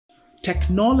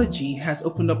Technology has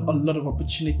opened up a lot of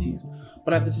opportunities,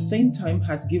 but at the same time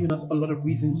has given us a lot of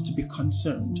reasons to be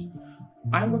concerned.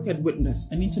 I work at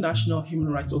Witness, an international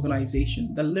human rights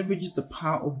organization that leverages the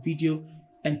power of video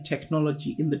and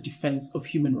technology in the defense of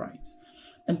human rights.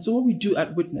 And so what we do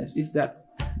at Witness is that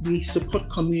we support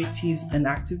communities and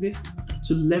activists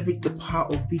to leverage the power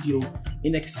of video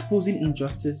in exposing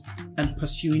injustice and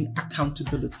pursuing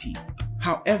accountability.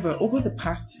 However, over the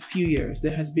past few years,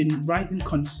 there has been rising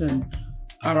concern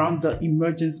around the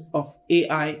emergence of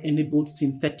AI-enabled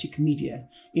synthetic media.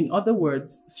 In other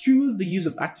words, through the use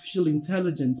of artificial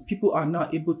intelligence, people are now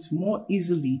able to more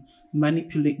easily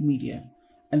manipulate media,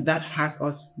 and that has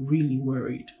us really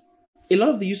worried. A lot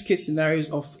of the use case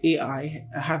scenarios of AI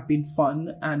have been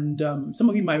fun, and some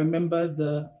of you might remember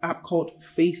the app called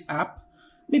Face App.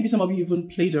 Maybe some of you even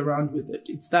played around with it.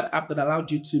 It's that app that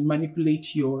allowed you to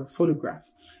manipulate your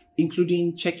photograph,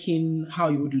 including checking how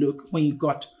you would look when you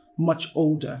got much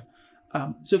older.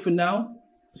 So for now,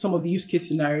 some of the use case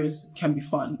scenarios can be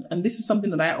fun. And this is something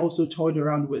that I also toyed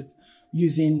around with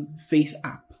using Face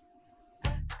App.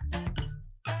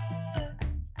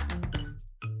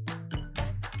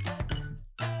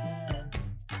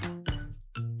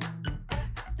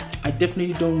 I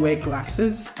definitely don't wear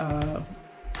glasses,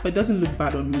 but it doesn't look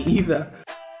bad on me either.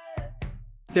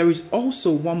 There is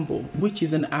also Wumble, which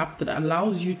is an app that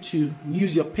allows you to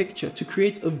use your picture to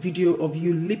create a video of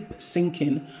you lip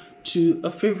syncing to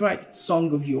a favorite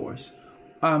song of yours,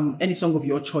 any song of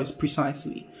your choice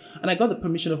precisely. And I got the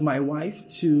permission of my wife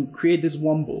to create this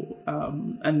Wumble,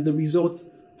 and the results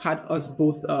had us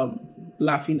both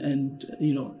laughing and,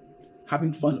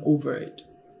 having fun over it.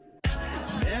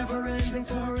 Never ending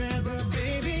forever,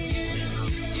 baby.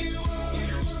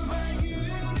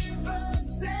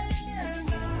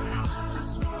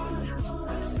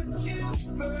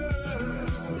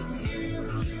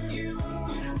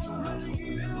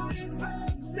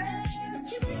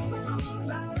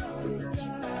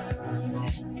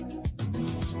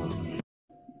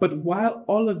 But while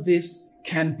all of this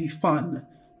can be fun,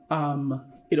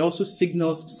 it also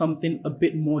signals something a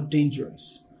bit more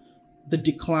dangerous: the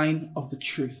decline of the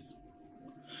truth.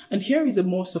 And here is a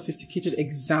more sophisticated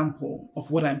example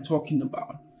of what I'm talking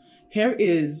about. Here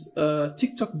is a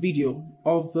TikTok video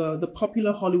of the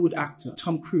popular Hollywood actor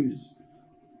Tom Cruise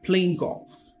playing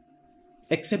golf,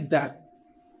 except that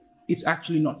it's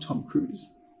actually not Tom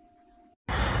Cruise.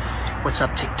 What's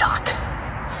up, TikTok?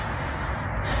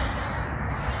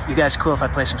 You guys cool if I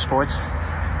play some sports?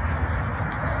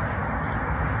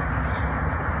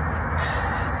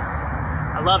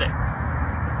 I love it.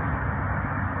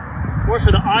 More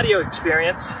for the audio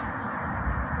experience.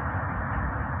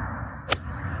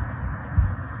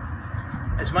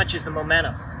 As much as the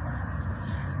momentum.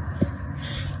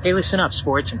 Hey, listen up,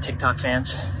 sports and TikTok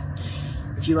fans.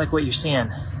 If you like what you're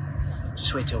seeing,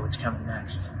 just wait till what's coming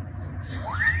next.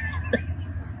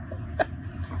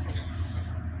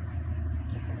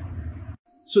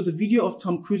 So the video of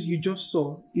Tom Cruise you just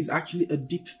saw is actually a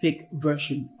deepfake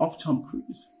version of Tom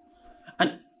Cruise.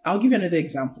 And I'll give you another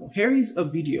example. Here is a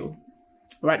video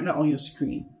right now on your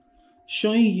screen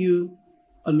showing you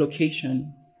a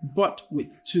location, but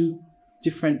with two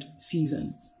different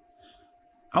seasons.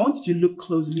 I want you to look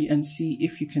closely and see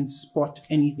if you can spot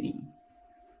anything.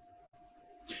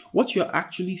 What you're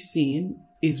actually seeing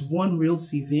is one real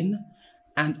season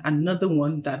and another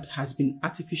one that has been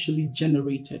artificially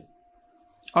generated.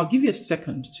 I'll give you a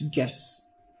second to guess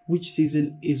which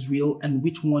season is real and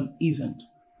which one isn't.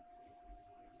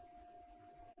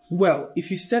 Well, if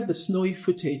you said the snowy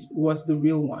footage was the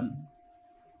real one,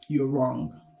 you're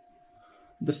wrong.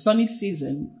 The sunny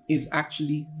season is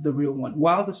actually the real one,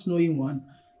 while the snowy one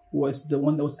was the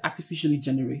one that was artificially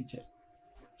generated.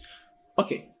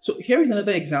 Okay, so here is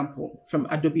another example from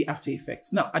Adobe After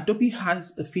Effects. Now, Adobe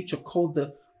has a feature called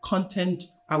the Content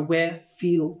Aware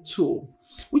Fill tool,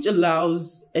 which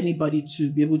allows anybody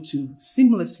to be able to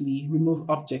seamlessly remove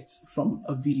objects from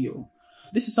a video.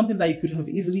 This is something that you could have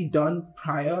easily done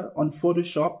prior on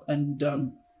Photoshop and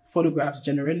photographs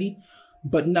generally,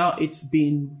 but now it's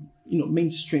been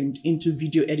mainstreamed into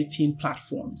video editing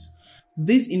platforms.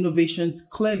 These innovations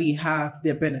clearly have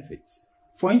their benefits.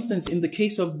 For instance, in the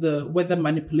case of the weather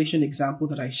manipulation example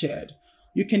that I shared,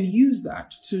 you can use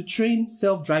that to train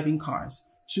self-driving cars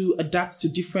to adapt to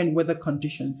different weather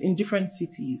conditions in different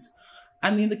cities.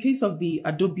 And in the case of the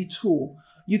Adobe tool,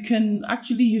 you can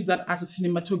actually use that as a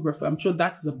cinematographer. I'm sure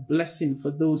that's a blessing for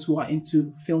those who are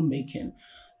into filmmaking,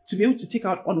 to be able to take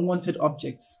out unwanted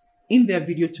objects in their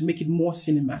video to make it more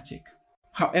cinematic.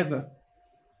 However,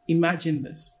 imagine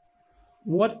this.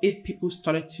 What if people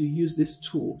started to use these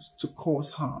tools to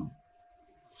cause harm?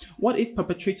 What if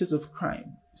perpetrators of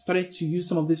crime started to use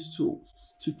some of these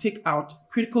tools to take out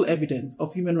critical evidence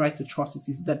of human rights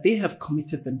atrocities that they have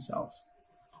committed themselves?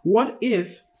 What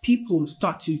if people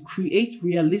start to create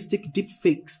realistic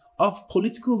deepfakes of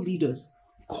political leaders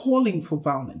calling for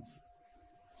violence?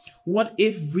 What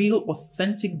if real,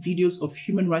 authentic videos of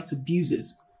human rights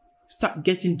abuses start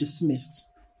getting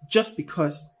dismissed just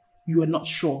because you are not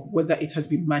sure whether it has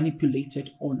been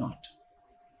manipulated or not?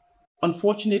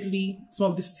 Unfortunately, some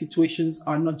of these situations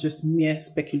are not just mere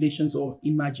speculations or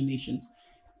imaginations.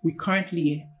 We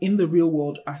currently, in the real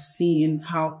world, are seeing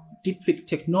how deepfake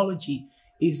technology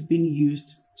is being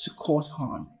used to cause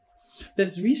harm.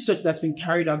 There's research that's been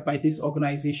carried out by this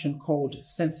organization called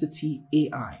Sensity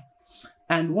AI.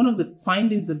 And one of the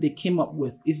findings that they came up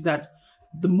with is that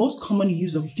the most common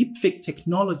use of deepfake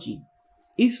technology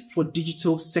is for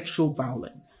digital sexual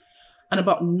violence. And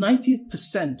about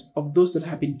 90% of those that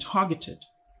have been targeted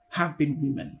have been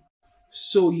women.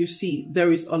 So you see,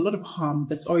 there is a lot of harm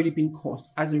that's already been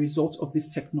caused as a result of these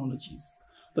technologies.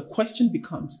 The question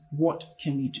becomes, what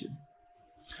can we do?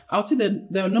 I would say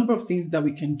that there are a number of things that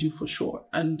we can do for sure.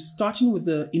 And starting with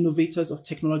the innovators of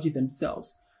technology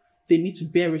themselves, they need to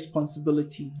bear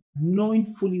responsibility, knowing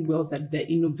fully well that their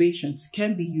innovations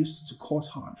can be used to cause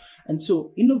harm. And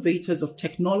so innovators of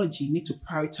technology need to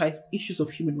prioritize issues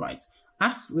of human rights.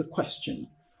 Ask the question,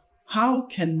 how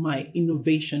can my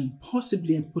innovation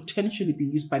possibly and potentially be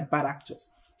used by bad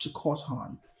actors to cause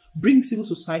harm? Bring civil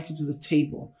society to the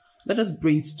table. Let us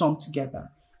brainstorm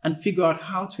together and figure out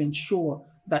how to ensure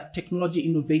that technology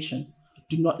innovations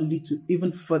do not lead to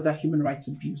even further human rights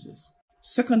abuses.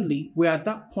 Secondly, we're at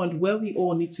that point where we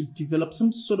all need to develop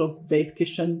some sort of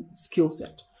verification skill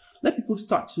set. Let people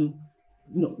start to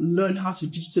learn how to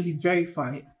digitally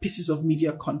verify pieces of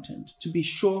media content to be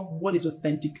sure what is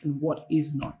authentic and what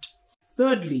is not.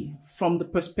 Thirdly, from the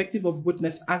perspective of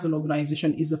Witness as an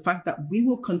organization, is the fact that we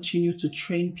will continue to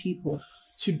train people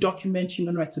to document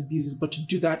human rights abuses, but to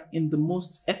do that in the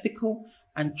most ethical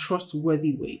and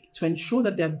trustworthy way, to ensure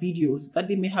that their videos that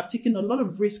they may have taken a lot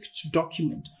of risk to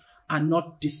document are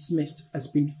not dismissed as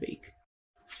being fake.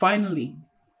 Finally,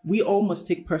 we all must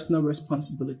take personal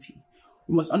responsibility.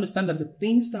 We must understand that the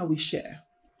things that we share,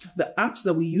 the apps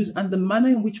that we use, and the manner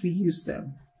in which we use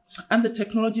them, and the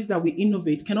technologies that we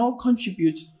innovate can all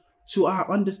contribute to our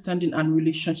understanding and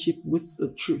relationship with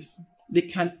the truth. They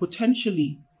can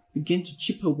potentially begin to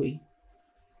chip away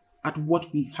at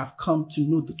what we have come to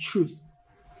know the truth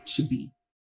to be.